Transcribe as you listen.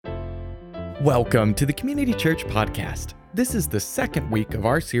Welcome to the Community Church Podcast. This is the second week of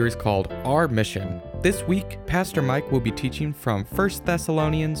our series called Our Mission. This week, Pastor Mike will be teaching from 1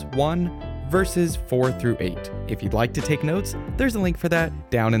 Thessalonians 1, verses 4 through 8. If you'd like to take notes, there's a link for that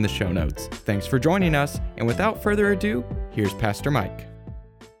down in the show notes. Thanks for joining us, and without further ado, here's Pastor Mike.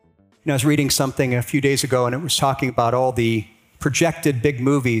 I was reading something a few days ago, and it was talking about all the projected big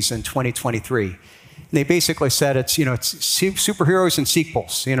movies in 2023. And they basically said it's superheroes and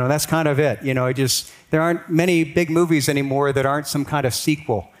sequels. That's kind of it. There aren't many big movies anymore that aren't some kind of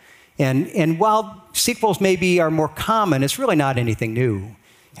sequel. And while sequels maybe are more common, it's really not anything new.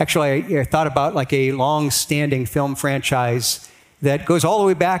 Actually, I thought about like a long-standing film franchise that goes all the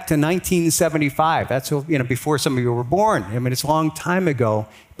way back to 1975. That's before some of you were born. It's a long time ago,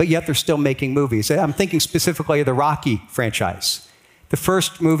 but yet they're still making movies. I'm thinking specifically of the Rocky franchise. The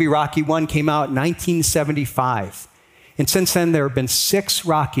first movie, Rocky I, came out in 1975. And since then, there have been 6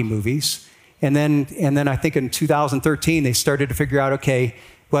 Rocky movies. And then I think in 2013, they started to figure out, okay,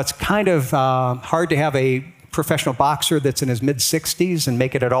 well, it's kind of hard to have a professional boxer that's in his mid-60s and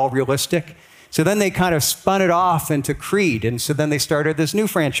make it at all realistic. So then they kind of spun it off into Creed. And so then they started this new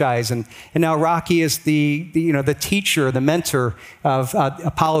franchise. And now Rocky is the teacher, the mentor of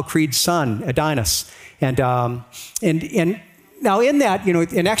Apollo Creed's son, Adonis. And now in that,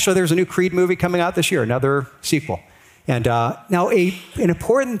 and actually there's a new Creed movie coming out this year, another sequel. And now an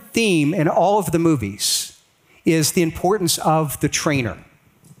important theme in all of the movies is the importance of the trainer.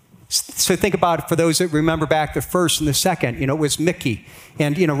 So think about it, for those that remember back the first and the second, it was Mickey.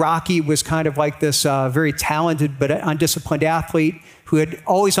 And, Rocky was kind of like this very talented but undisciplined athlete who had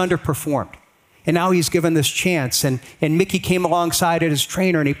always underperformed. And now he's given this chance. And Mickey came alongside as his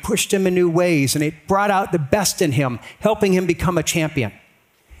trainer, and he pushed him in new ways, and it brought out the best in him, helping him become a champion.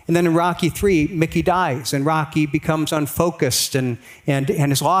 And then in Rocky III, Mickey dies, and Rocky becomes unfocused and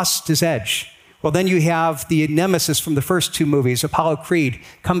has lost his edge. Well, then you have the nemesis from the first 2 movies, Apollo Creed,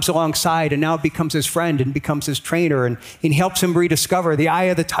 comes alongside and now becomes his friend and becomes his trainer, and helps him rediscover the eye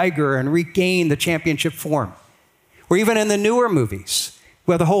of the tiger and regain the championship form. Or even in the newer movies,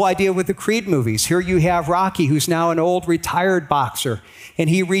 well, the whole idea with the Creed movies, here you have Rocky, who's now an old retired boxer, and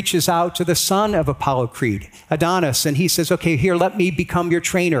he reaches out to the son of Apollo Creed, Adonis, and he says, okay, here, let me become your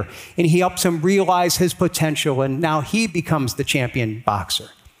trainer. And he helps him realize his potential, and now he becomes the champion boxer.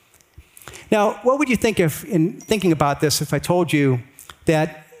 Now, what would you think if, in thinking about this, if I told you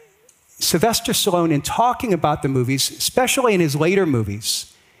that Sylvester Stallone, in talking about the movies, especially in his later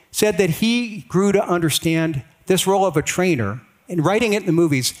movies, said that he grew to understand this role of a trainer and writing it in the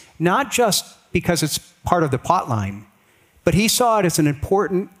movies, not just because it's part of the plot line, but he saw it as an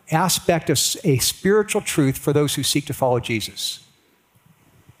important aspect of a spiritual truth for those who seek to follow Jesus.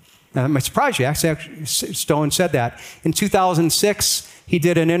 Now, that might surprise you. Actually, Stallone said that. In 2006, he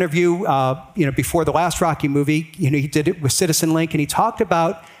did an interview, before the last Rocky movie. He did it with Citizen Link, and he talked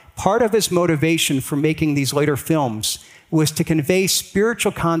about part of his motivation for making these later films was to convey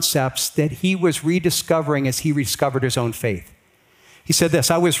spiritual concepts that he was rediscovering as he rediscovered his own faith. He said this: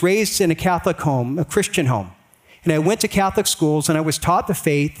 I was raised in a Catholic home, a Christian home, and I went to Catholic schools and I was taught the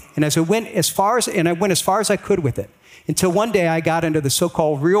faith, and I went as far as I could with it, until one day I got into the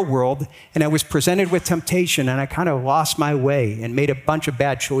so-called real world and I was presented with temptation, and I kind of lost my way and made a bunch of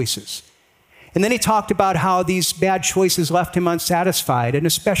bad choices. And then he talked about how these bad choices left him unsatisfied, and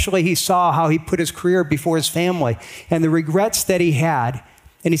especially he saw how he put his career before his family and the regrets that he had.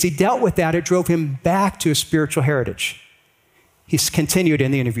 And as he dealt with that, it drove him back to his spiritual heritage. He's continued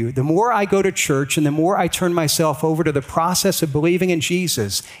in the interview: the more I go to church and the more I turn myself over to the process of believing in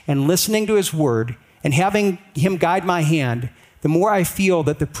Jesus and listening to his word and having him guide my hand, the more I feel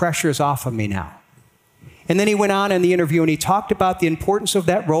that the pressure is off of me now. And then he went on in the interview and he talked about the importance of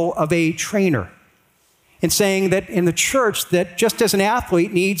that role of a trainer, and saying that in the church, that just as an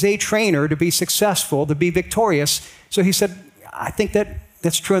athlete needs a trainer to be successful, to be victorious, so he said, I think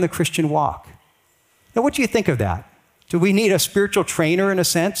that's true in the Christian walk. Now, what do you think of that? Do we need a spiritual trainer in a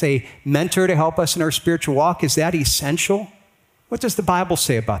sense, a mentor to help us in our spiritual walk? Is that essential? What does the Bible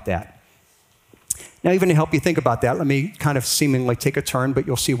say about that? Now, even to help you think about that, let me kind of seemingly take a turn, but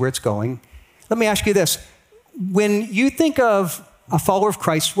you'll see where it's going. Let me ask you this. When you think of a follower of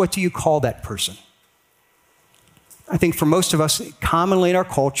Christ, what do you call that person? I think for most of us, commonly in our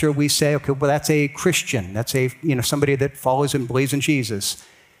culture, we say, okay, well, that's a Christian. That's somebody that follows and believes in Jesus.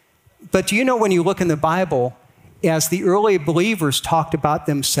 But do you know, when you look in the Bible, as the early believers talked about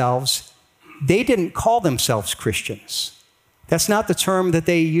themselves, they didn't call themselves Christians. That's not the term that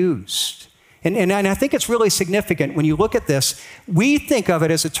they used. And I think it's really significant when you look at this. We think of it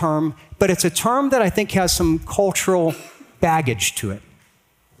as a term, but it's a term that I think has some cultural baggage to it.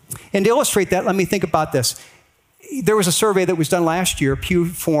 And to illustrate that, let me think about this. There was a survey that was done last year, Pew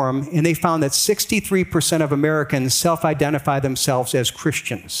Forum, and they found that 63% of Americans self-identify themselves as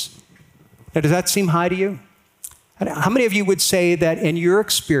Christians. Now, does that seem high to you? How many of you would say that in your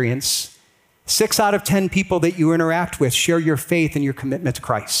experience, 6 out of 10 people that you interact with share your faith and your commitment to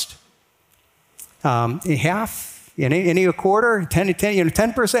Christ? Half? Any a quarter?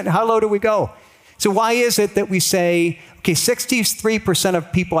 10%? How low do we go? So why is it that we say, okay, 63%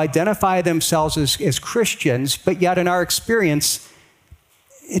 of people identify themselves as Christians, but yet in our experience,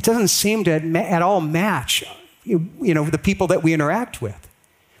 it doesn't seem to at all match, the people that we interact with.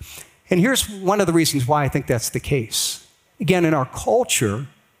 And here's one of the reasons why I think that's the case. Again, in our culture,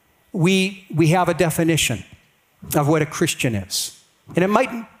 we have a definition of what a Christian is. And it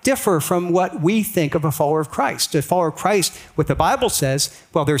might differ from what we think of a follower of Christ. A follower of Christ, what the Bible says,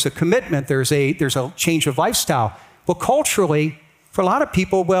 well, there's a commitment, there's a change of lifestyle. Well, culturally, for a lot of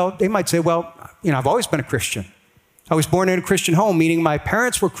people, well, they might say, well, I've always been a Christian. I was born in a Christian home, meaning my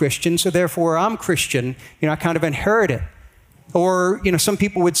parents were Christian, so therefore I'm Christian. I kind of inherit it. Or, some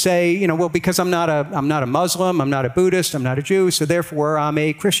people would say, well, because I'm not a Muslim, I'm not a Buddhist, I'm not a Jew, so therefore I'm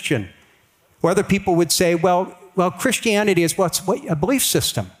a Christian. Or other people would say, well, Christianity is a belief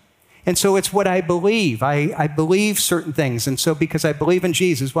system. And so it's what I believe. I believe certain things. And so because I believe in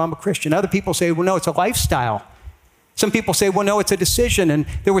Jesus, well, I'm a Christian. Other people say, well, no, it's a lifestyle. Some people say, well, no, it's a decision. And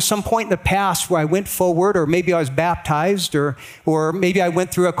there was some point in the past where I went forward, or maybe I was baptized, or maybe I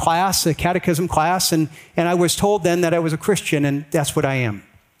went through a catechism class, and I was told then that I was a Christian, and that's what I am.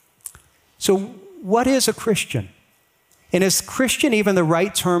 So what is a Christian? And is Christian even the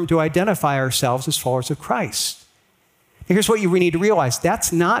right term to identify ourselves as followers of Christ? And here's what you need to realize.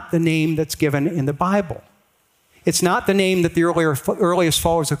 That's not the name that's given in the Bible. It's not the name that the earliest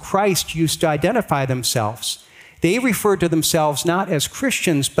followers of Christ used to identify themselves. They referred to themselves not as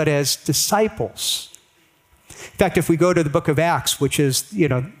Christians, but as disciples. In fact, if we go to the book of Acts, which is,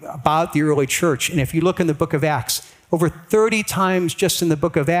 about the early church, and if you look in the book of Acts, over 30 times just in the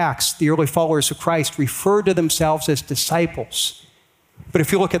book of Acts, the early followers of Christ referred to themselves as disciples. But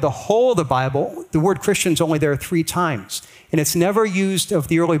if you look at the whole of the Bible, the word Christian is only there 3 times, and it's never used of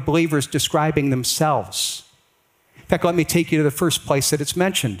the early believers describing themselves. In fact, let me take you to the first place that it's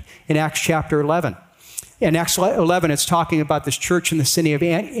mentioned, in Acts chapter 11. In Acts 11, it's talking about this church in the city of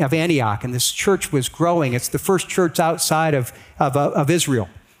Antioch, and this church was growing. It's the first church outside of Israel.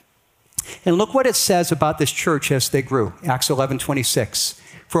 And look what it says about this church as they grew. Acts 11:26.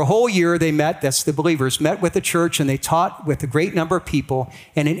 For a whole year they met, that's the believers, met with the church, and they taught with a great number of people.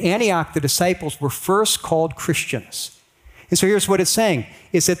 And in Antioch, the disciples were first called Christians. And so here's what it's saying,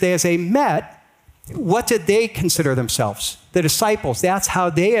 is that as they met, what did they consider themselves? The disciples. That's how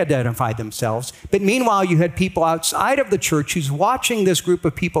they identified themselves. But meanwhile, you had people outside of the church who's watching this group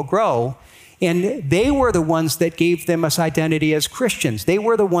of people grow, and they were the ones that gave them this identity as Christians. They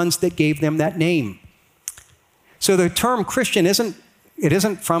were the ones that gave them that name. So the term Christian isn't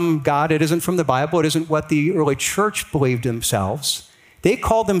from God, it isn't from the Bible, it isn't what the early church believed themselves. They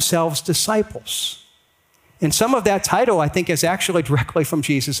called themselves disciples. And some of that title, I think, is actually directly from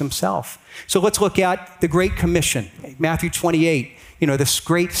Jesus himself. So let's look at the Great Commission, Matthew 28, this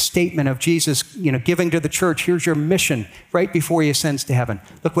great statement of Jesus, giving to the church, here's your mission right before he ascends to heaven.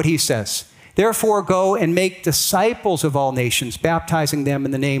 Look what he says. Therefore, go and make disciples of all nations, baptizing them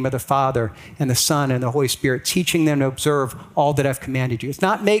in the name of the Father and the Son and the Holy Spirit, teaching them to observe all that I've commanded you. It's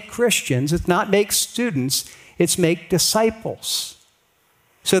not make Christians, it's not make students, it's make disciples.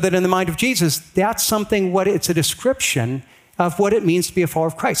 So that in the mind of Jesus, that's something, it's a description of what it means to be a follower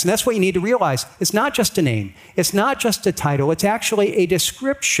of Christ. And that's what you need to realize. It's not just a name. It's not just a title. It's actually a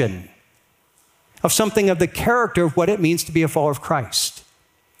description of something of the character of what it means to be a follower of Christ.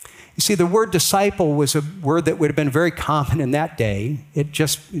 You see, the word disciple was a word that would have been very common in that day. It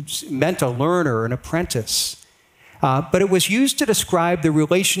meant a learner, an apprentice. But it was used to describe the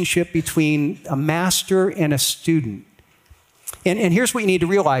relationship between a master and a student. And here's what you need to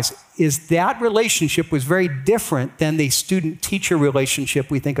realize, is that relationship was very different than the student-teacher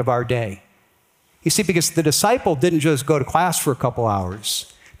relationship we think of our day. You see, because the disciple didn't just go to class for a couple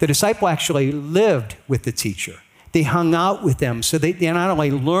hours. The disciple actually lived with the teacher. They hung out with them. So they not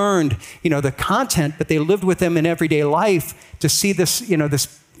only learned, the content, but they lived with them in everyday life to see this,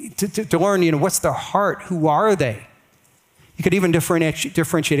 to learn, what's their heart? Who are they? You could even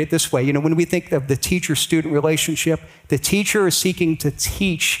differentiate it this way. When we think of the teacher-student relationship, the teacher is seeking to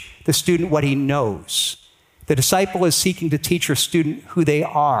teach the student what he knows. The disciple is seeking to teach her student who they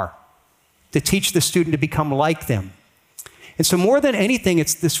are, to teach the student to become like them. And so more than anything,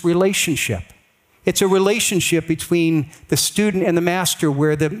 it's this relationship. It's a relationship between the student and the master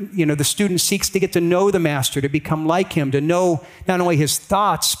where the student seeks to get to know the master, to become like him, to know not only his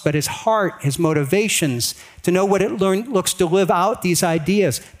thoughts, but his heart, his motivations, to know what it looks to live out these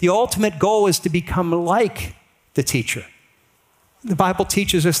ideas. The ultimate goal is to become like the teacher. The Bible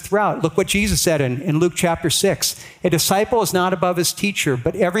teaches us throughout. Look what Jesus said in Luke chapter 6. A disciple is not above his teacher,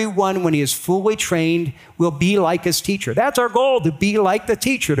 but everyone, when he is fully trained, will be like his teacher. That's our goal, to be like the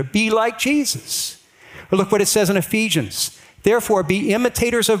teacher, to be like Jesus. Or look what it says in Ephesians. Therefore, be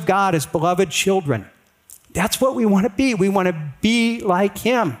imitators of God as beloved children. That's what we want to be. We want to be like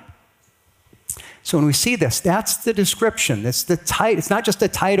him. So when we see this, that's the description. It's not just a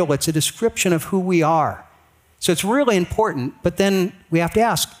title, it's a description of who we are. So it's really important, but then we have to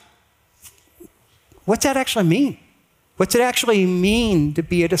ask, what's that actually mean? What's it actually mean to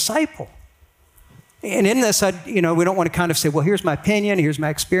be a disciple? And in this, we don't want to kind of say, well, here's my opinion, here's my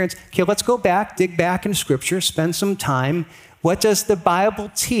experience. Okay, let's go back, dig back into Scripture, spend some time. What does the Bible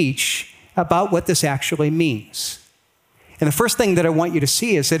teach about what this actually means? And the first thing that I want you to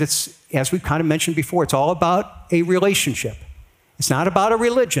see is that it's, as we've kind of mentioned before, it's all about a relationship. It's not about a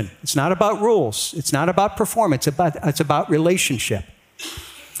religion. It's not about rules. It's not about performance. It's about relationship.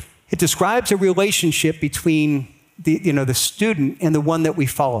 It describes a relationship between the student and the one that we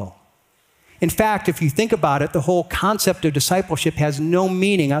follow. In fact, if you think about it, the whole concept of discipleship has no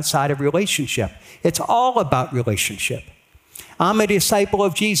meaning outside of relationship. It's all about relationship. I'm a disciple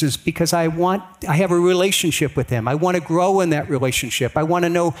of Jesus because I have a relationship with him. I want to grow in that relationship. I want to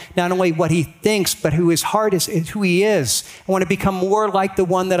know not only what he thinks, but who his heart is, who he is. I want to become more like the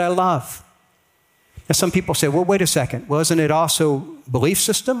one that I love. Now, some people say, well, wait a second. Well, isn't it also belief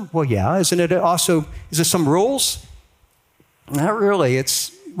system? Well, yeah. Is it some rules? Not really.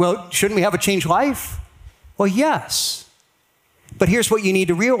 Shouldn't we have a changed life? Well, yes. But here's what you need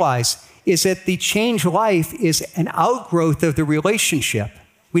to realize is that the changed life is an outgrowth of the relationship.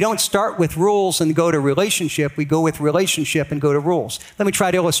 We don't start with rules and go to relationship. We go with relationship and go to rules. Let me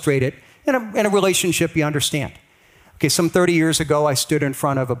try to illustrate it in a relationship you understand. Okay, some 30 years ago, I stood in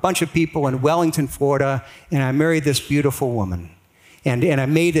front of a bunch of people in Wellington, Florida, and I married this beautiful woman. And I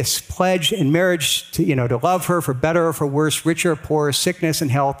made this pledge in marriage to love her for better or for worse, richer or poorer, sickness and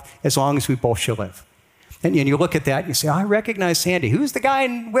health, as long as we both shall live. And you look at that and you say, oh, I recognize Sandy. Who's the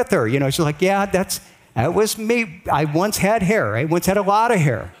guy with her? She's like, yeah, that was me. I once had hair. I once had a lot of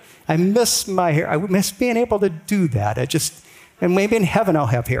hair. I miss my hair. I miss being able to do that. And maybe in heaven I'll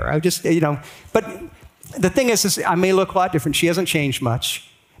have hair. But the thing is I may look a lot different. She hasn't changed much.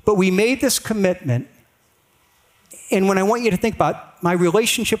 But we made this commitment. And when I want you to think about my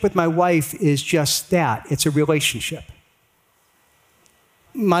relationship with my wife is just that. It's a relationship.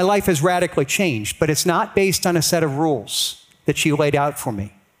 My life has radically changed, but it's not based on a set of rules that she laid out for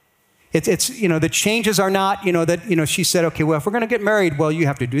me. The changes are not, she said, okay, well, if we're going to get married, well, you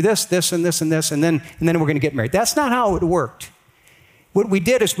have to do this, this, and this, and this, and then we're going to get married. That's not how it worked. What we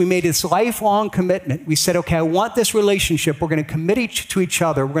did is we made this lifelong commitment. We said, okay, I want this relationship. We're going to commit to each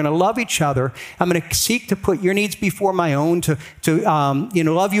other. We're going to love each other. I'm going to seek to put your needs before my own, to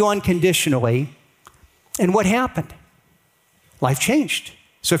love you unconditionally. And what happened? Life changed.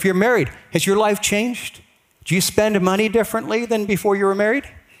 So if you're married, has your life changed? Do you spend money differently than before you were married?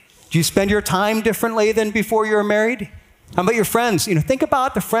 Do you spend your time differently than before you were married? How about your friends? Think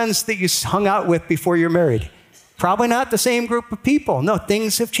about the friends that you hung out with before you're married. Probably not the same group of people. No,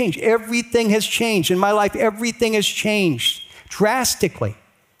 things have changed. Everything has changed. In my life, everything has changed drastically.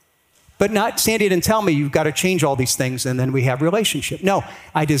 But Sandy didn't tell me you've got to change all these things and then we have a relationship. No,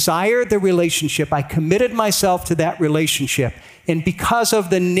 I desired the relationship. I committed myself to that relationship. And because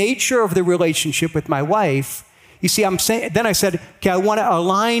of the nature of the relationship with my wife, you see, then I said, okay, I want to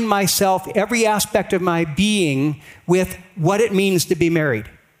align myself, every aspect of my being, with what it means to be married,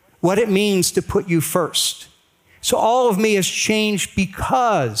 what it means to put you first. So all of me has changed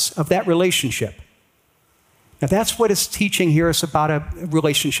because of that relationship. Now that's what it's teaching here is about a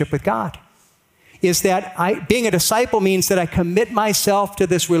relationship with God. Is that being a disciple means that I commit myself to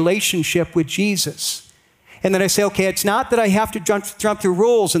this relationship with Jesus. And then I say, okay, it's not that I have to jump through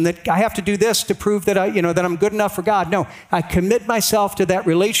rules and that I have to do this to prove that that I'm good enough for God. No, I commit myself to that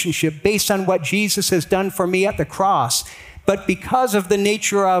relationship based on what Jesus has done for me at the cross. But because of the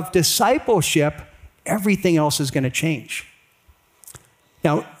nature of discipleship, everything else is going to change.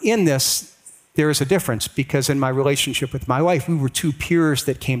 Now, in this, there is a difference because in my relationship with my wife, we were two peers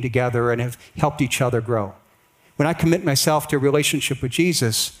that came together and have helped each other grow. When I commit myself to a relationship with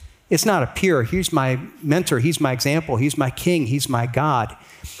Jesus, it's not a peer. He's my mentor. He's my example. He's my king. He's my God.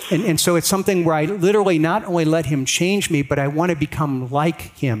 And so it's something where I literally not only let him change me, but I want to become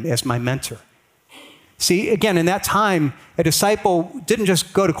like him as my mentor. See, again, in that time, a disciple didn't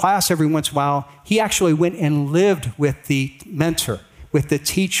just go to class every once in a while. He actually went and lived with the mentor, with the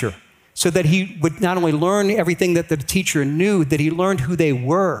teacher, so that he would not only learn everything that the teacher knew, that he learned who they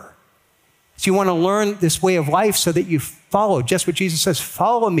were. So you want to learn this way of life so that you follow, just what Jesus says,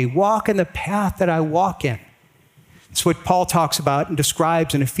 follow me, walk in the path that I walk in. It's what Paul talks about and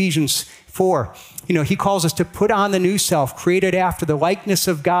describes in Ephesians 4. He calls us to put on the new self, created after the likeness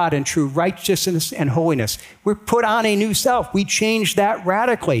of God in true righteousness and holiness. We're put on a new self. We change that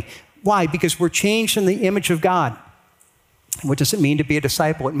radically. Why? Because we're changed in the image of God. What does it mean to be a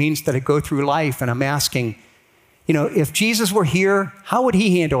disciple? It means that I go through life and I'm asking, if Jesus were here, how would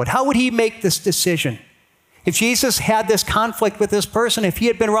he handle it? How would he make this decision? If Jesus had this conflict with this person, if he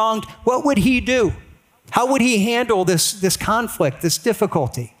had been wronged, what would he do? How would he handle this conflict, this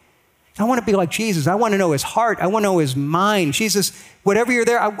difficulty? I want to be like Jesus. I want to know his heart. I want to know his mind. Jesus, whatever you're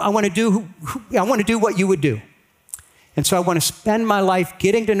there, I want to do what you would do. And so I want to spend my life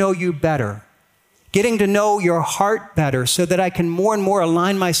getting to know you better, getting to know your heart better so that I can more and more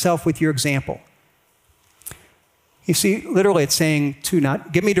align myself with your example. You see, literally it's saying to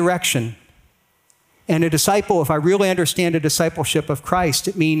not give me direction. And a disciple, if I really understand a discipleship of Christ,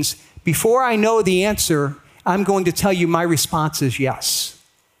 it means before I know the answer, I'm going to tell you my response is yes.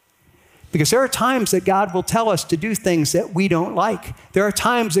 Because there are times that God will tell us to do things that we don't like. There are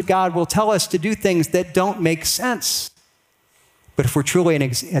times that God will tell us to do things that don't make sense. But if we're truly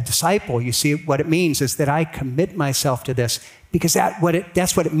a disciple, you see what it means is that I commit myself to this because that's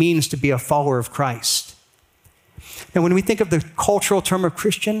what it means to be a follower of Christ. Now, when we think of the cultural term of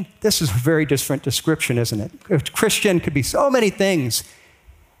Christian, this is a very different description, isn't it? A Christian could be so many things,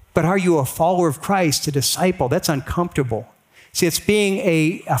 but are you a follower of Christ, a disciple? That's uncomfortable. See, it's being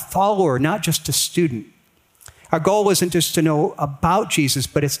a follower, not just a student. Our goal isn't just to know about Jesus,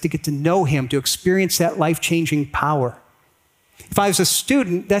 but it's to get to know him, to experience that life-changing power. If I was a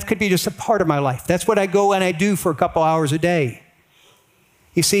student, that could be just a part of my life. That's what I go and I do for a couple hours a day.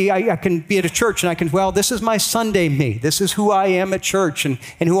 You see, I can be at a church and this is my Sunday me. This is who I am at church, and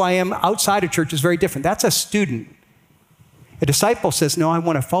who I am outside of church is very different. That's a student. A disciple says, no, I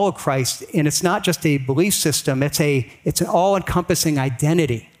want to follow Christ, and it's not just a belief system, it's an all-encompassing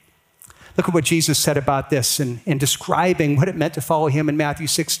identity. Look at what Jesus said about this in describing what it meant to follow him in Matthew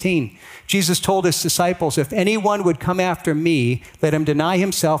 16. Jesus told his disciples, if anyone would come after me, let him deny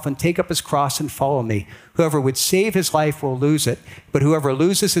himself and take up his cross and follow me. Whoever would save his life will lose it, but whoever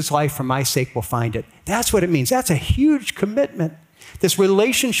loses his life for my sake will find it. That's what it means. That's a huge commitment. This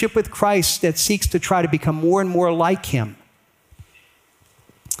relationship with Christ that seeks to try to become more and more like him.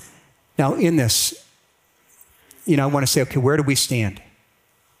 Now, in this, I want to say, okay, where do we stand?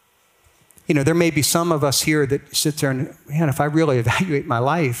 There may be some of us here that sit there and, man, if I really evaluate my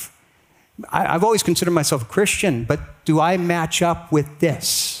life, I've always considered myself a Christian, but do I match up with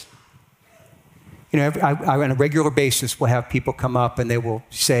this? I on a regular basis will have people come up and they will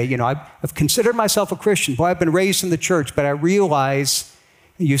say, I've considered myself a Christian. Boy, I've been raised in the church, but I realize,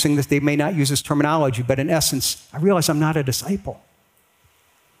 using this, they may not use this terminology, but in essence, I realize I'm not a disciple.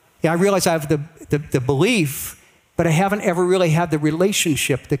 Yeah, I realize I have the belief, but I haven't ever really had the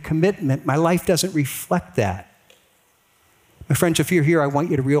relationship, the commitment. My life doesn't reflect that. My friends, if you're here, I want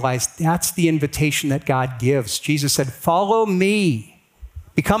you to realize that's the invitation that God gives. Jesus said, follow me.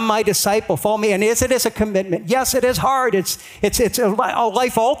 Become my disciple. Follow me. And yes, it is a commitment. Yes, it is hard. It's a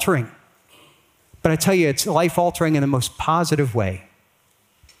life-altering. But I tell you, it's life-altering in the most positive way.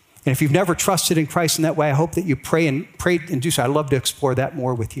 And if you've never trusted in Christ in that way, I hope that you pray and do so. I'd love to explore that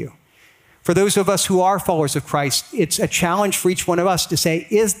more with you. For those of us who are followers of Christ, it's a challenge for each one of us to say,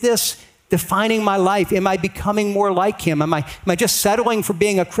 is this defining my life? Am I becoming more like him? Am I just settling for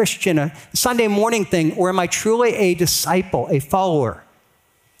being a Christian, a Sunday morning thing, or am I truly a disciple, a follower?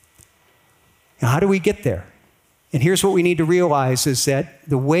 Now, how do we get there? And here's what we need to realize is that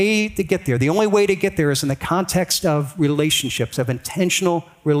the way to get there, the only way to get there is in the context of relationships, of intentional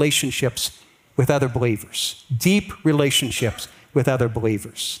relationships with other believers, deep relationships with other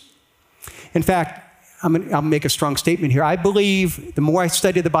believers. In fact, I'll make a strong statement here. I believe, the more I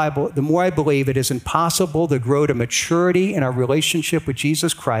study the Bible, the more I believe it is impossible to grow to maturity in our relationship with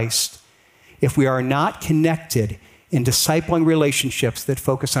Jesus Christ if we are not connected in discipling relationships that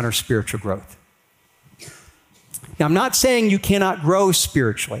focus on our spiritual growth. Now, I'm not saying you cannot grow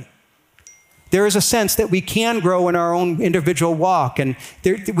spiritually. There is a sense that we can grow in our own individual walk, and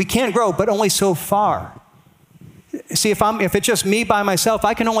we can grow, but only so far. See, if it's just me by myself,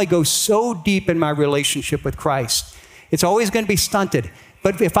 I can only go so deep in my relationship with Christ. It's always going to be stunted.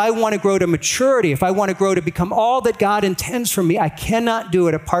 But if I want to grow to maturity, if I want to grow to become all that God intends for me, I cannot do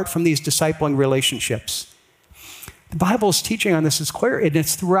it apart from these discipling relationships. The Bible's teaching on this is clear, and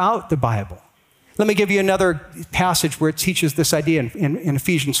it's throughout the Bible. Let me give you another passage where it teaches this idea in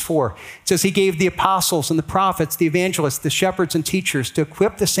Ephesians 4. It says, he gave the apostles and the prophets, the evangelists, the shepherds and teachers to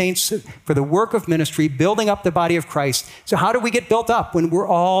equip the saints for the work of ministry, building up the body of Christ. So how do we get built up? When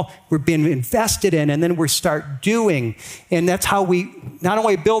we're being invested in, and then we start doing. And that's how we not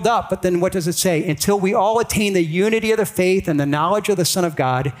only build up, but then what does it say? Until we all attain the unity of the faith and the knowledge of the Son of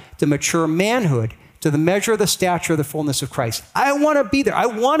God, to mature manhood, to the measure of the stature of the fullness of Christ. I want to be there. I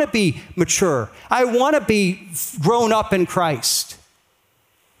want to be mature. I want to be grown up in Christ.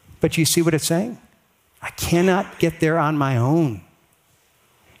 But you see what it's saying? I cannot get there on my own.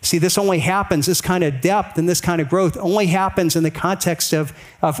 See, this only happens, this kind of depth and this kind of growth only happens in the context of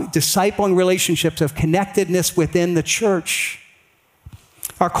discipling relationships, of connectedness within the church.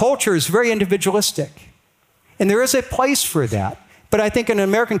 Our culture is very individualistic, and there is a place for that. But I think in an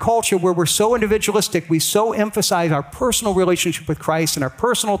American culture where we're so individualistic, we so emphasize our personal relationship with Christ and our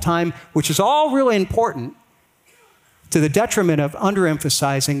personal time, which is all really important, to the detriment of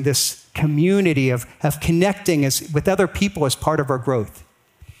underemphasizing this community of connecting with other people as part of our growth.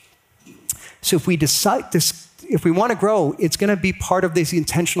 So if we decide this, if we want to grow, it's going to be part of this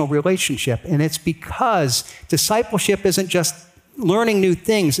intentional relationship. And it's because discipleship isn't just learning new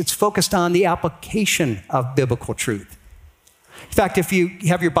things, it's focused on the application of biblical truth. In fact, if you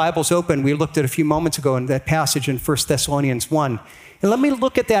have your Bibles open, we looked at a few moments ago in that passage in 1 Thessalonians 1. And let me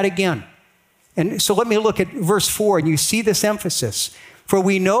look at that again. And so let me look at verse 4, and you see this emphasis. For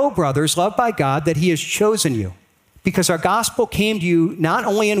we know, brothers, loved by God, that he has chosen you, because our gospel came to you not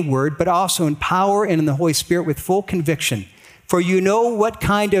only in word, but also in power and in the Holy Spirit with full conviction. For you know what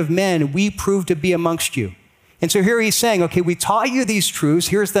kind of men we proved to be amongst you. And so here he's saying, okay, we taught you these truths,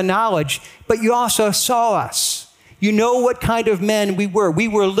 here's the knowledge, but you also saw us. You know what kind of men we were. We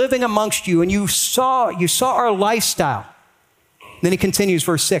were living amongst you, and you saw our lifestyle. Then he continues,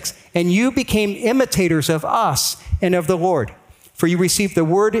 verse 6, and you became imitators of us and of the Lord, for you received the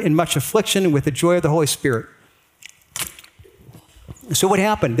word in much affliction with the joy of the Holy Spirit. So what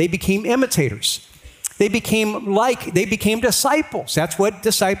happened? They became imitators. They became disciples. That's what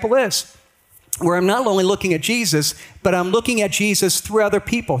disciple is. Where I'm not only looking at Jesus, but I'm looking at Jesus through other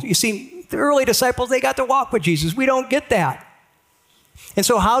people. You see, the early disciples, they got to walk with Jesus. We don't get that. And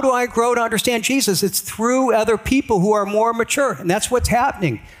so how do I grow to understand Jesus? It's through other people who are more mature. And that's what's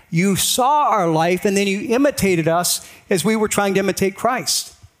happening. You saw our life, and then you imitated us as we were trying to imitate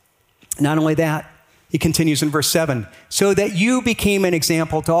Christ. Not only that, he continues in verse 7, so that you became an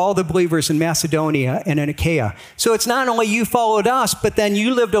example to all the believers in Macedonia and in Achaia. So it's not only you followed us, but then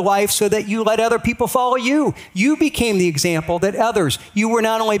you lived a life so that you let other people follow you. You became the example that others, you were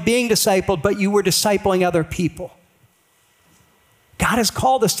not only being discipled, but you were discipling other people. God has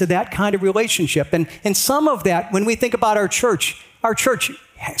called us to that kind of relationship. And some of that, when we think about our church,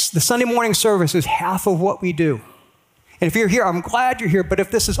 the Sunday morning service is half of what we do. And if you're here, I'm glad you're here, but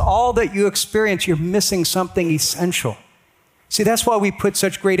if this is all that you experience, you're missing something essential. See, that's why we put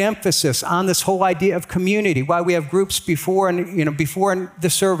such great emphasis on this whole idea of community, why we have groups before the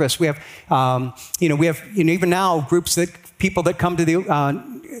service. We have, even now, groups that people that come to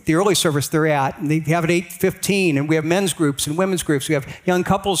the early service they're at, and they have at 8:15, and we have men's groups and women's groups. We have young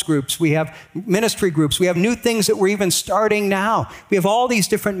couples groups. We have ministry groups. We have new things that we're even starting now. We have all these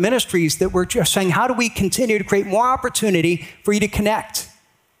different ministries that we're just saying, how do we continue to create more opportunity for you to connect?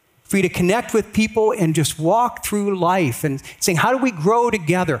 For you to connect with people and just walk through life and saying, how do we grow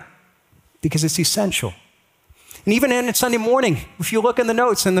together? Because it's essential. And even in Sunday morning, if you look in the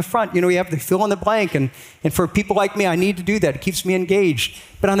notes in the front, we have the fill in the blank. And for people like me, I need to do that. It keeps me engaged.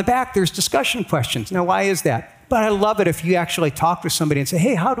 But on the back, there's discussion questions. Now, why is that? But I love it if you actually talk to somebody and say,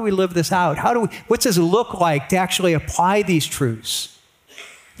 hey, how do we live this out? What does it look like to actually apply these truths?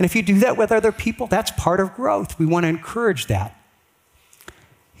 And if you do that with other people, that's part of growth. We want to encourage that.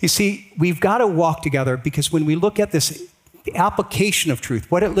 You see, we've got to walk together because when we look at this application of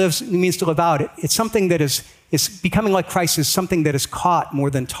truth, what it means to live out, it's something that is becoming like Christ is something that is caught more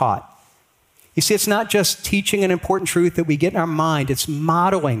than taught. You see, it's not just teaching an important truth that we get in our mind, it's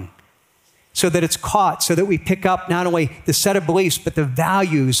modeling so that it's caught, so that we pick up not only the set of beliefs, but the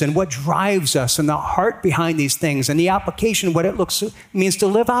values and what drives us and the heart behind these things and the application, what it means to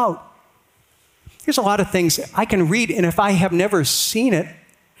live out. There's a lot of things I can read, and if I have never seen it,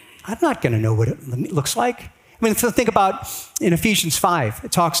 I'm not going to know what it looks like. I mean, think about in Ephesians 5,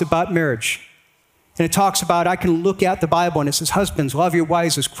 it talks about marriage. And it talks about, I can look at the Bible and it says, husbands, love your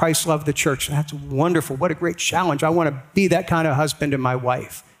wives as Christ loved the church. That's wonderful. What a great challenge. I want to be that kind of husband to my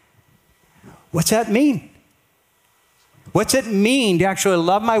wife. What's that mean? What's it mean to actually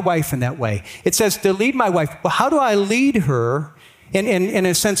love my wife in that way? It says to lead my wife. Well, how do I lead her and in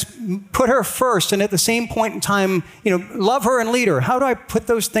a sense, put her first and at the same point in time, love her and lead her? How do I put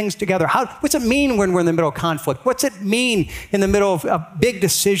those things together? What's it mean when we're in the middle of conflict? What's it mean in the middle of big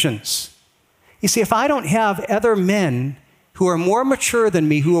decisions? You see, if I don't have other men who are more mature than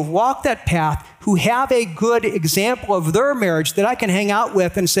me, who have walked that path, who have a good example of their marriage that I can hang out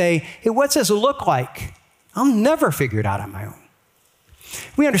with and say, hey, what's this look like? I'll never figure it out on my own.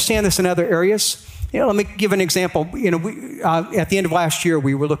 We understand this in other areas. Let me give an example. At the end of last year,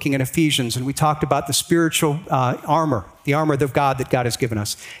 we were looking at Ephesians, and we talked about the spiritual armor, the armor of God that God has given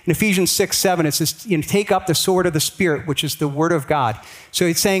us. In Ephesians 6:7, it says, take up the sword of the Spirit, which is the word of God. So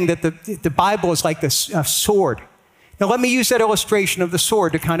it's saying that the Bible is like this sword. Now, let me use that illustration of the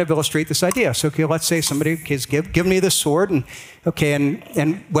sword to kind of illustrate this idea. So, let's say somebody has given me the sword,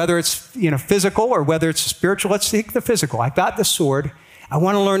 and whether it's physical or whether it's spiritual, let's take the physical. I've got the sword. I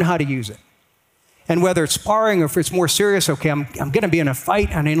want to learn how to use it. And whether it's sparring or if it's more serious, I'm going to be in a fight,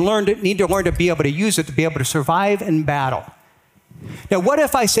 and I need to learn to be able to use it to be able to survive in battle. Now, what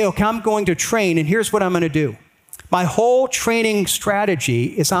if I say, I'm going to train, and here's what I'm going to do. My whole training strategy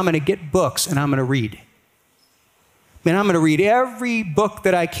is I'm going to get books and I'm going to read. I'm going to read every book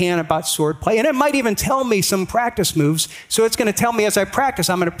that I can about swordplay, and it might even tell me some practice moves. So it's going to tell me as I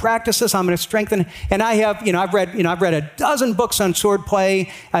practice, I'm going to practice this, I'm going to strengthen. And I have, I've read a dozen books on swordplay.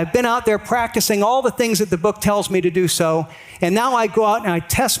 I've been out there practicing all the things that the book tells me to do so. And now I go out and I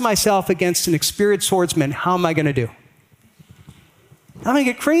test myself against an experienced swordsman. How am I going to do? I'm going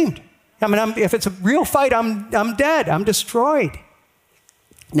to get creamed. If it's a real fight, I'm dead. I'm destroyed.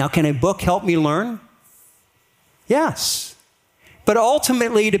 Now, can a book help me learn? Yes. But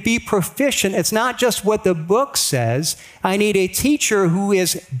ultimately, to be proficient, it's not just what the book says. I need a teacher who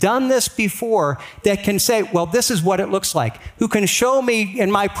has done this before that can say, well, this is what it looks like, who can show me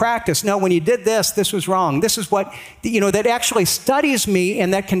in my practice, no, when you did this, this was wrong. This is what, that actually studies me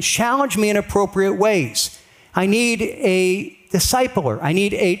and that can challenge me in appropriate ways. I need a discipler. I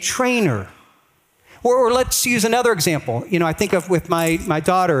need a trainer. Or let's use another example. I think of with my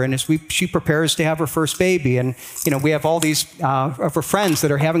daughter, and as she prepares to have her first baby, and we have all these of her friends that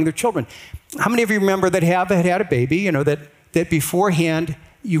are having their children. How many of you remember that have had a baby? That beforehand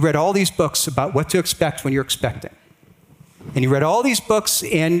you read all these books about what to expect when you're expecting, and you read all these books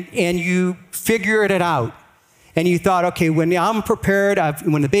and you figured it out, and you thought, okay, when I'm prepared,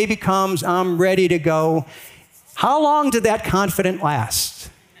 when the baby comes, I'm ready to go. How long did that confidence last?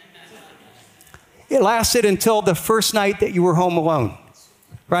 It lasted until the first night that you were home alone,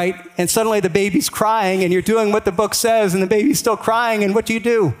 right? And suddenly the baby's crying and you're doing what the book says and the baby's still crying, and what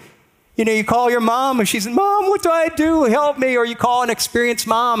do? You call your mom and she's, Mom, what do I do? Help me. Or you call an experienced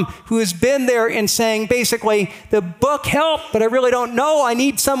mom who has been there and saying, basically, the book helped, but I really don't know. I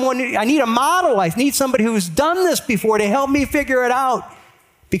need a model. I need somebody who's done this before to help me figure it out,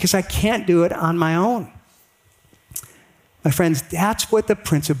 because I can't do it on my own. My friends, that's what the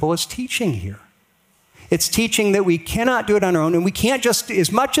principle is teaching here. It's teaching that we cannot do it on our own, and we can't just,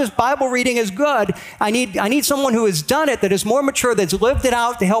 as much as Bible reading is good, I need someone who has done it, that is more mature, that's lived it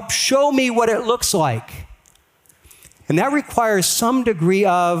out, to help show me what it looks like. And that requires some degree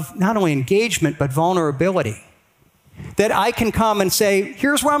of not only engagement, but vulnerability. That I can come and say,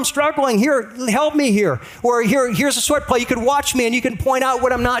 here's where I'm struggling, here, help me here. Or here's a sword play, you can watch me and you can point out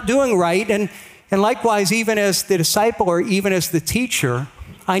what I'm not doing right. And likewise, even as the disciple or even as the teacher,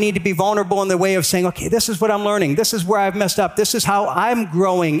 I need to be vulnerable in the way of saying, okay, this is what I'm learning. This is where I've messed up. This is how I'm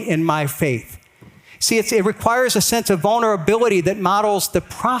growing in my faith. See, it requires a sense of vulnerability that models the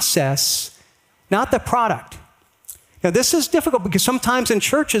process, not the product. Now, this is difficult because sometimes in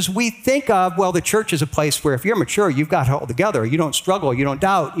churches we think of, well, the church is a place where if you're mature, you've got it all together. You don't struggle. You don't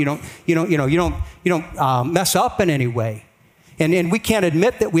doubt. You don't mess up in any way. And we can't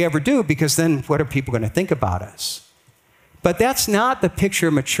admit that we ever do, because then what are people going to think about us? But that's not the picture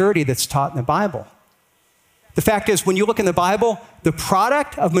of maturity that's taught in the Bible. The fact is, when you look in the Bible, the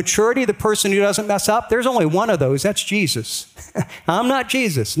product of maturity, the person who doesn't mess up, there's only one of those. That's Jesus. I'm not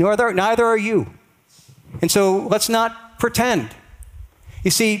Jesus. Neither are you. And so let's not pretend.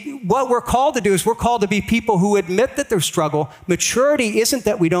 You see, what we're called to do is we're called to be people who admit that there's struggle. Maturity isn't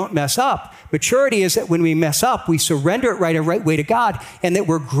that we don't mess up. Maturity is that when we mess up, we surrender it right way to God, and that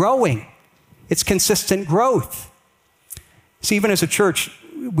we're growing. It's consistent growth. See, even as a church,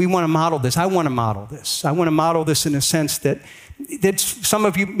 we want to model this. I want to model this. I want to model this in a sense that some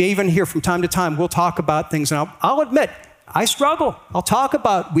of you may even hear from time to time, we'll talk about things, and I'll admit, I struggle. I'll talk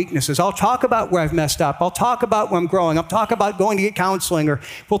about weaknesses. I'll talk about where I've messed up. I'll talk about where I'm growing. I'll talk about going to get counseling, or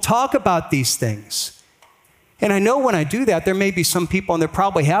we'll talk about these things. And I know when I do that, there may be some people, and there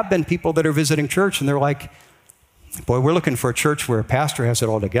probably have been people that are visiting church, and they're like, boy, we're looking for a church where a pastor has it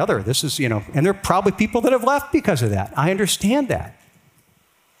all together. This is, and there are probably people that have left because of that. I understand that.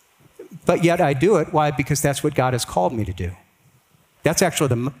 But yet I do it. Why? Because that's what God has called me to do. That's actually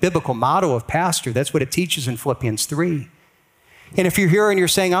the biblical motto of pastor. That's what it teaches in Philippians 3. And if you're here and you're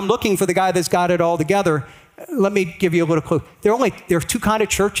saying, I'm looking for the guy that's got it all together, let me give you a little clue. There are two kinds of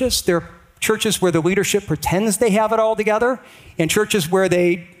churches. There are churches where the leadership pretends they have it all together, and churches where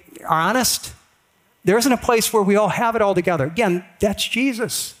they are honest. There isn't a place where we all have it all together. Again, that's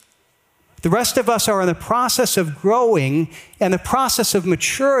Jesus. The rest of us are in the process of growing, and the process of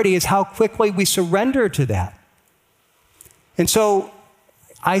maturity is how quickly we surrender to that. And so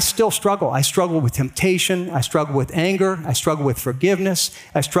I still struggle. I struggle with temptation. I struggle with anger. I struggle with forgiveness.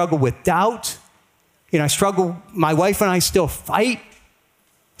 I struggle with doubt. My wife and I still fight.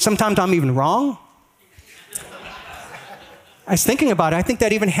 Sometimes I'm even wrong. I was thinking about it. I think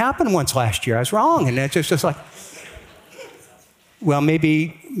that even happened once last year. I was wrong. And it's just like, well,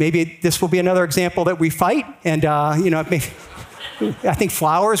 maybe this will be another example that we fight. And, I think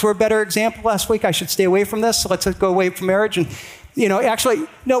flowers were a better example last week. I should stay away from this. So let's go away from marriage. And,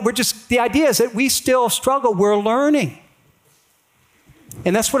 the idea is that we still struggle. We're learning.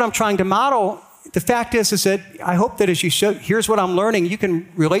 And that's what I'm trying to model. The fact is that I hope that as you show, here's what I'm learning, you can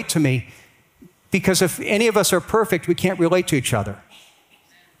relate to me. Because if any of us are perfect, we can't relate to each other.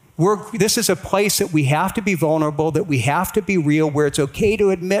 This is a place that we have to be vulnerable, that we have to be real, where it's okay to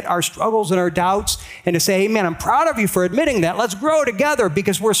admit our struggles and our doubts and to say, hey, man, I'm proud of you for admitting that. Let's grow together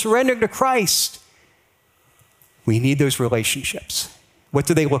because we're surrendering to Christ. We need those relationships. What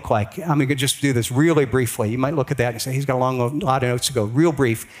do they look like? I'm going to just do this really briefly. You might look at that and say, he's got a lot of notes to go. Real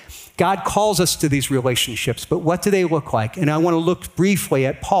brief. God calls us to these relationships, but what do they look like? And I want to look briefly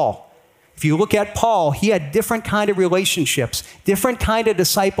at Paul. If you look at Paul, he had different kind of relationships, different kind of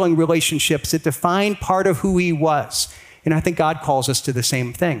discipling relationships that defined part of who he was. And I think God calls us to the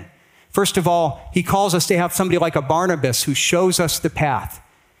same thing. First of all, he calls us to have somebody like a Barnabas who shows us the path.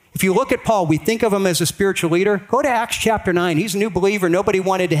 If you look at Paul, we think of him as a spiritual leader. Go to Acts chapter 9. He's a new believer. Nobody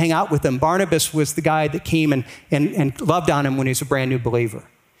wanted to hang out with him. Barnabas was the guy that came and loved on him when he was a brand new believer.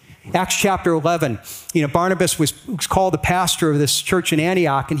 Acts chapter 11, Barnabas was called the pastor of this church in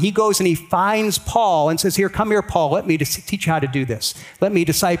Antioch, and he goes and he finds Paul and says, come here, Paul, let me teach you how to do this. Let me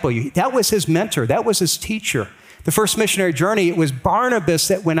disciple you. That was his mentor. That was his teacher. The first missionary journey, it was Barnabas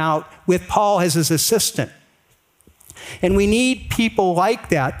that went out with Paul as his assistant. And we need people like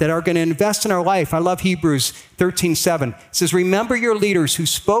that are going to invest in our life. I love Hebrews 13:7. It says, remember your leaders who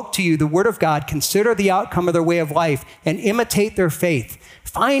spoke to you the word of God, consider the outcome of their way of life, and imitate their faith.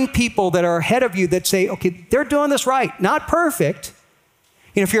 Find people that are ahead of you that say, okay, they're doing this right, not perfect.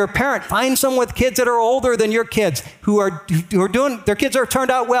 If you're a parent, find someone with kids that are older than your kids who are doing, their kids are turned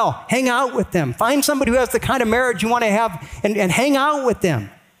out well. Hang out with them. Find somebody who has the kind of marriage you want to have and hang out with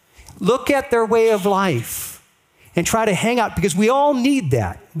them. Look at their way of life and try to hang out, because we all need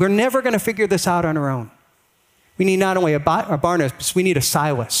that. We're never going to figure this out on our own. We need not only a Barnabas, we need a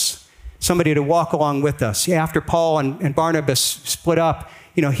Silas, somebody to walk along with us. After Paul and Barnabas split up,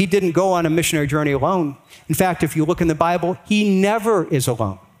 he didn't go on a missionary journey alone. In fact, if you look in the Bible, he never is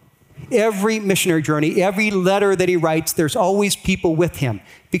alone. Every missionary journey, every letter that he writes, there's always people with him,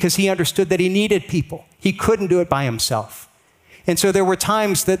 because he understood that he needed people. He couldn't do it by himself. And so there were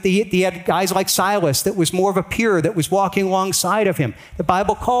times that he had guys like Silas that was more of a peer that was walking alongside of him. The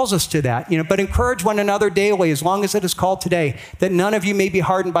Bible calls us to that, but encourage one another daily, as long as it is called today, that none of you may be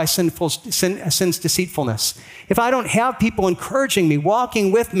hardened by sin's deceitfulness. If I don't have people encouraging me,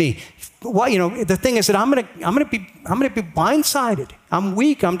 walking with me, the thing is that I'm going to be blindsided. I'm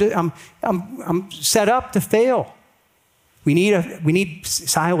weak. I'm set up to fail. We need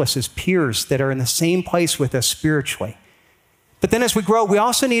Silas as peers that are in the same place with us spiritually. But then as we grow, we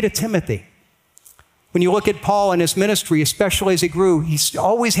also need a Timothy. When you look at Paul and his ministry, especially as he grew, he's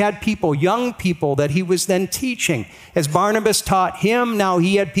always had people, young people, that he was then teaching. As Barnabas taught him, now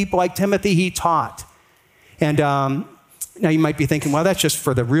he had people like Timothy he taught. And now you might be thinking, well, that's just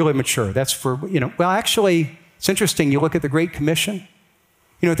for the really mature. That's for, well, actually, it's interesting. You look at the Great Commission.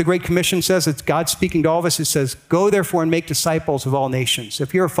 You know what the Great Commission says? It's God speaking to all of us. It says, go therefore and make disciples of all nations.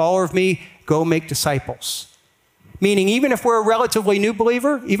 If you're a follower of me, go make disciples. Meaning, even if we're a relatively new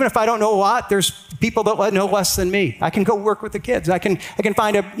believer, even if I don't know a lot, there's people that know less than me. I can go work with the kids. I can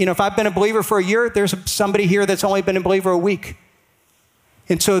find if I've been a believer for a year, there's somebody here that's only been a believer a week.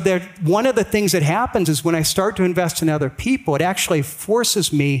 And so one of the things that happens is when I start to invest in other people, it actually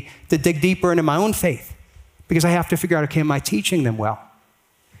forces me to dig deeper into my own faith because I have to figure out, okay, am I teaching them well?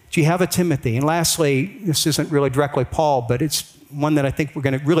 Do you have a Timothy? And lastly, this isn't really directly Paul, but it's one that I think we're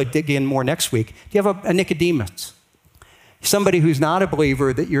going to really dig in more next week. Do you have a Nicodemus? Somebody who's not a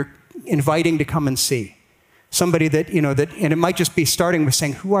believer that you're inviting to come and see. Somebody that, and it might just be starting with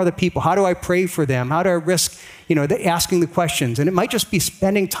saying, who are the people? How do I pray for them? How do I risk, asking the questions? And it might just be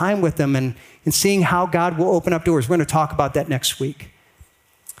spending time with them and seeing how God will open up doors. We're going to talk about that next week.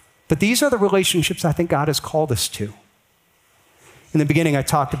 But these are the relationships I think God has called us to. In the beginning, I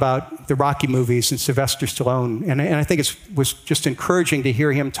talked about the Rocky movies and Sylvester Stallone, and I think it was just encouraging to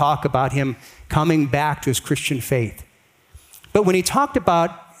hear him talk about him coming back to his Christian faith. But when he talked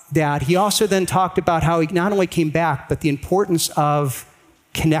about that, he also then talked about how he not only came back, but the importance of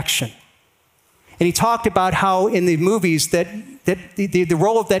connection. And he talked about how in the movies that the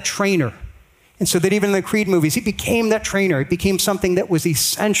role of that trainer, and so that even in the Creed movies, he became that trainer. It became something that was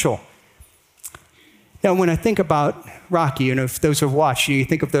essential. Now, when I think about Rocky, if those who have watched, you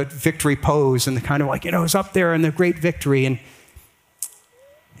think of the victory pose and the kind of it's up there and the great victory. And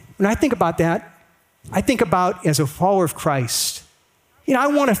when I think about that, I think about as a follower of Christ, I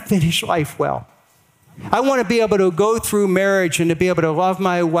want to finish life well. I want to be able to go through marriage and to be able to love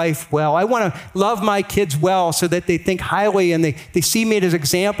my wife well. I want to love my kids well so that they think highly and they see me as an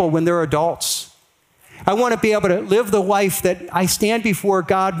example when they're adults. I want to be able to live the life that I stand before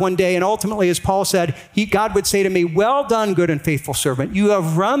God one day, and ultimately, as Paul said, God would say to me, well done, good and faithful servant. You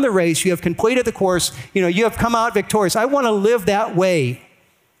have run the race. You have completed the course. You have come out victorious. I want to live that way.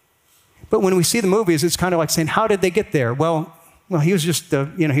 But when we see the movies, it's kind of like saying, how did they get there? Well, he was just the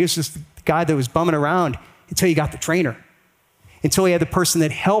guy that was bumming around until he got the trainer, until he had the person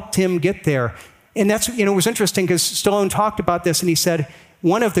that helped him get there. And that's, it was interesting because Stallone talked about this and he said,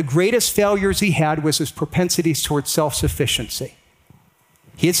 one of the greatest failures he had was his propensities towards self-sufficiency.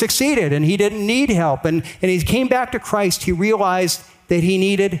 He had succeeded and he didn't need help. And he came back to Christ, he realized that he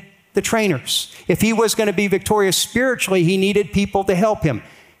needed the trainers. If he was going to be victorious spiritually, he needed people to help him.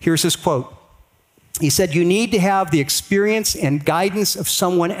 Here's his quote. He said, you need to have the experience and guidance of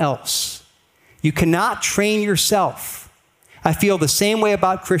someone else. You cannot train yourself. I feel the same way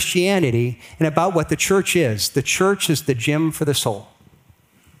about Christianity and about what the church is. The church is the gym for the soul.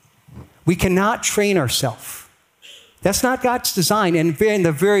 We cannot train ourselves. That's not God's design. And in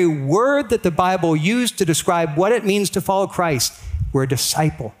the very word that the Bible used to describe what it means to follow Christ, we're a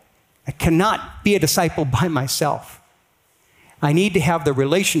disciple. I cannot be a disciple by myself. I need to have the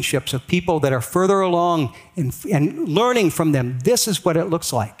relationships of people that are further along and learning from them. This is what it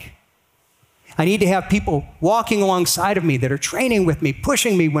looks like. I need to have people walking alongside of me that are training with me,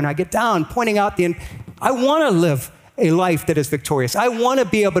 pushing me when I get down, pointing out the end. I want to live a life that is victorious. I want to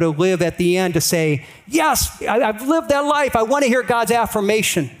be able to live at the end to say, yes, I've lived that life. I want to hear God's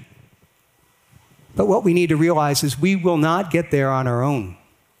affirmation. But what we need to realize is we will not get there on our own.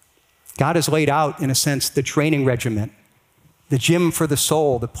 God has laid out, in a sense, the training regiment, the gym for the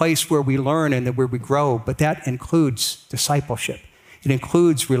soul, the place where we learn and where we grow, but that includes discipleship. It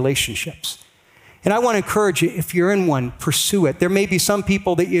includes relationships. And I want to encourage you, if you're in one, pursue it. There may be some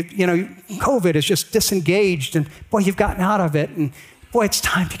people that, COVID is just disengaged and, boy, you've gotten out of it. And, boy, it's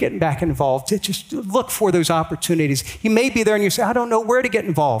time to get back involved. Just look for those opportunities. You may be there and you say, I don't know where to get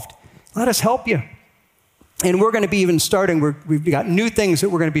involved. Let us help you. And we're going to be even starting, we've got new things that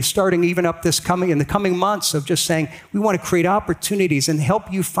we're going to be starting even up in the coming months of just saying, we want to create opportunities and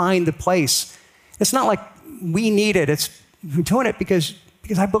help you find the place. It's not like we need it. We're doing it because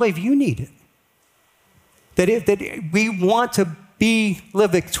I believe you need it. That we want to live a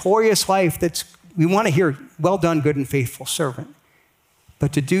victorious life. We want to hear, well done, good and faithful servant.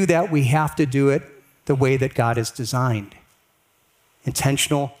 But to do that, we have to do it the way that God has designed.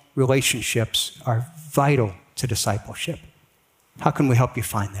 Intentional relationships are vital to discipleship. How can we help you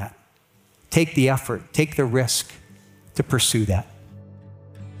find that? Take the effort, take the risk to pursue that.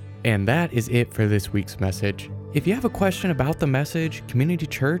 And that is it for this week's message. If you have a question about the message, Community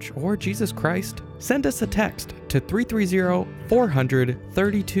Church, or Jesus Christ, send us a text to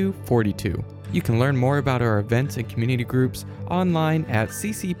 330-400-3242. You can learn more about our events and community groups online at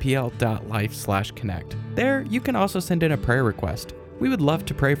ccpl.life/connect. There, you can also send in a prayer request. We would love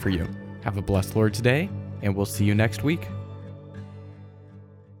to pray for you. Have a blessed Lord's Day, and we'll see you next week.